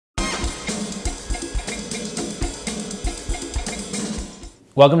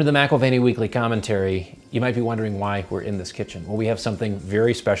Welcome to the McAlvany Weekly Commentary. You might be wondering why we're in this kitchen. Well, we have something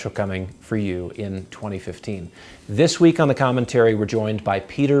very special coming for you in 2015. This week on the commentary, we're joined by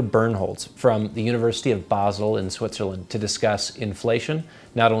Peter Bernholz from the University of Basel in Switzerland to discuss inflation,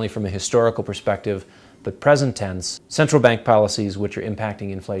 not only from a historical perspective, but present tense, central bank policies which are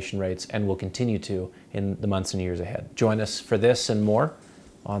impacting inflation rates and will continue to in the months and years ahead. Join us for this and more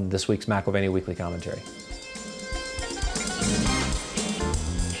on this week's McAlvany Weekly Commentary.